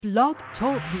Blog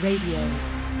Talk Radio.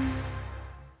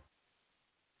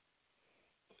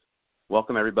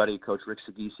 Welcome, everybody. Coach Rick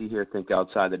Sagisi here, Think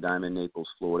Outside the Diamond, Naples,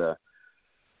 Florida.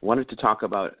 Wanted to talk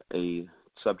about a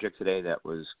subject today that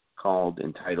was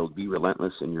entitled, Be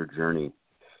Relentless in Your Journey.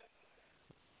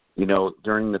 You know,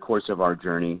 during the course of our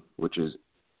journey, which is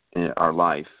our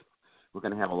life, we're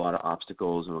going to have a lot of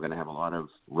obstacles, and we're going to have a lot of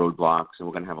roadblocks, and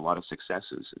we're going to have a lot of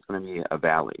successes. It's going to be a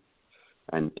valley,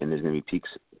 and there's going to be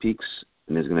peaks,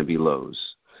 and there's going to be lows.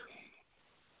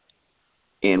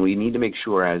 And we need to make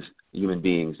sure as human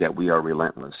beings that we are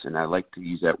relentless. And I like to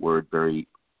use that word very,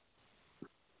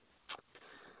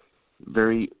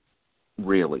 very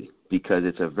really, because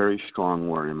it's a very strong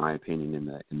word, in my opinion,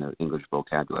 in the English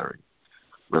vocabulary.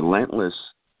 Relentless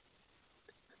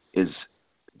is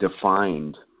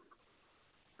defined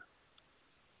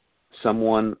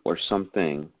someone or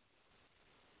something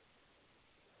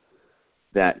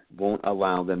that won't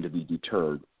allow them to be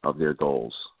deterred of their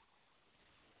goals.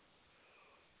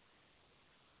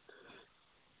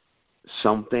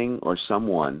 Something or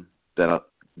someone that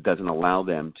doesn't allow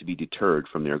them to be deterred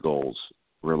from their goals.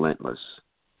 Relentless.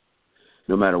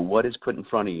 No matter what is put in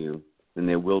front of you, and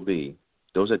there will be,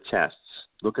 those are tests.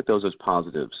 Look at those as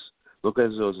positives. Look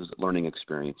at those as learning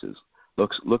experiences.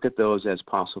 Look at those as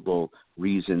possible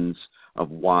reasons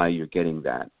of why you're getting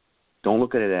that. Don't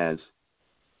look at it as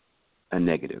a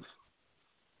negative.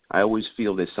 I always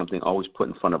feel there's something always put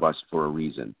in front of us for a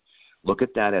reason. Look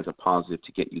at that as a positive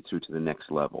to get you through to the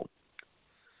next level.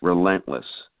 Relentless.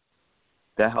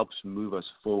 That helps move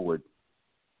us forward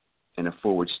in a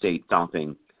forward state,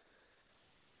 stopping,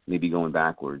 maybe going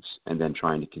backwards, and then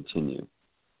trying to continue.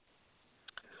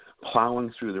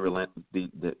 Plowing through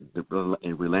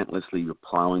relentlessly, you're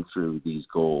plowing through these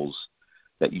goals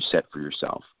that you set for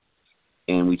yourself.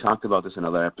 And we talked about this in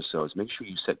other episodes. Make sure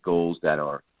you set goals that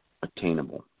are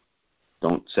attainable.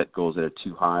 Don't set goals that are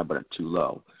too high but are too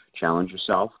low. Challenge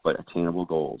yourself, but attainable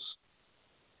goals.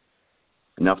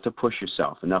 Enough to push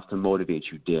yourself, enough to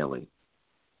motivate you daily.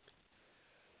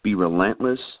 Be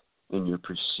relentless in your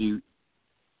pursuit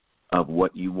of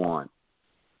what you want,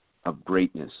 of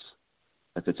greatness.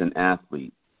 If it's an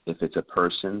athlete, if it's a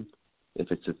person,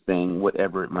 if it's a thing,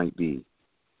 whatever it might be.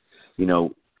 You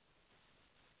know,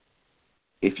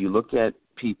 if you look at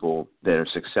people that are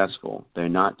successful, they're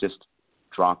not just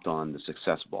dropped on the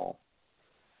success ball.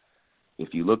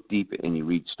 If you look deep and you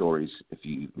read stories, if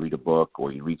you read a book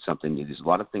or you read something, there's a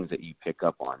lot of things that you pick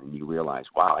up on and you realize,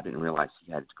 wow, I didn't realize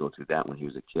he had to go through that when he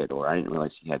was a kid, or I didn't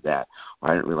realize he had that, or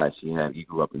I didn't realize he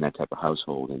grew up in that type of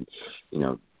household, and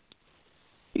in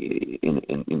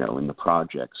the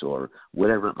projects or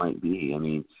whatever it might be. I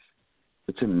mean,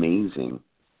 it's amazing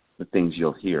the things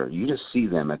you'll hear. You just see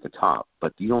them at the top,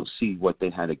 but you don't see what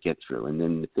they had to get through. And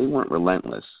then if they weren't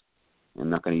relentless, I'm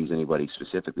not going to use anybody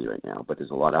specifically right now, but there's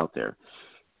a lot out there.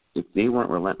 If they weren't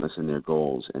relentless in their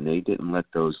goals and they didn't let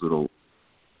those little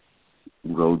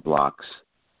roadblocks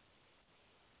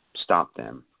stop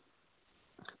them,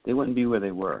 they wouldn't be where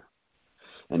they were.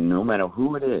 And no matter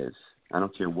who it is, I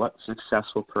don't care what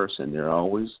successful person, there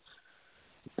always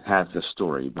has a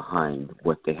story behind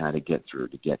what they had to get through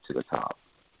to get to the top.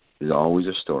 There's always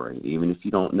a story, even if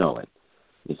you don't know it.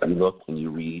 If you look and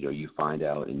you read or you find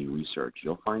out and you research,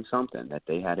 you'll find something that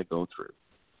they had to go through.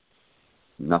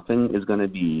 Nothing is going to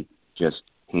be just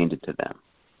handed to them,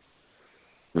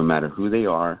 no matter who they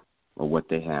are or what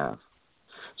they have.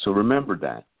 So remember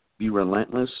that. Be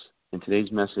relentless. And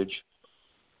today's message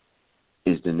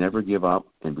is to never give up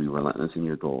and be relentless in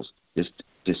your goals. Just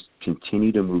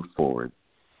continue to move forward.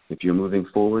 If you're moving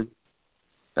forward,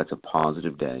 that's a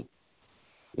positive day.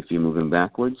 If you're moving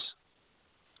backwards,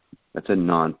 that's a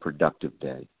non-productive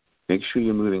day. Make sure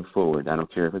you're moving forward. I don't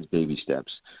care if it's baby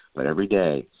steps, but every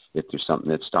day, if there's something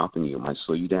that's stopping you, it might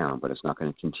slow you down, but it's not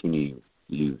going to continue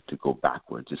you to go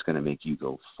backwards. It's going to make you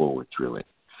go forward through it.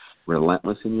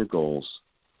 Relentless in your goals.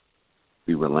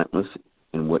 Be relentless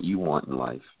in what you want in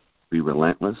life. Be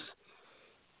relentless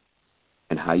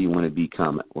in how you want to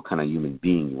become, what kind of human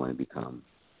being you want to become.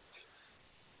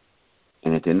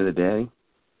 And at the end of the day,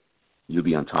 you'll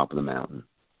be on top of the mountain.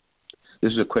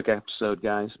 This is a quick episode,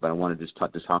 guys, but I wanted to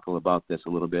talk about this a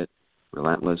little bit.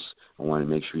 Relentless. I want to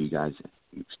make sure you guys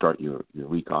start your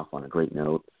week off on a great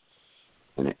note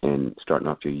and starting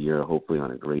off your year hopefully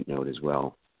on a great note as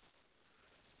well.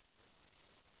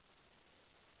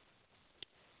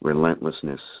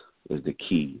 Relentlessness is the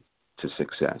key to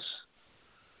success.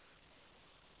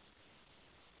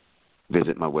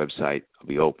 Visit my website. I'll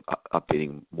be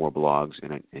updating more blogs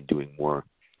and doing more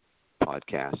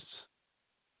podcasts.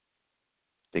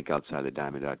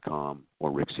 ThinkOutsideTheDiamond.com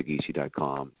or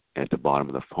RickSagisi.com. At the bottom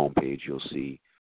of the homepage, you'll see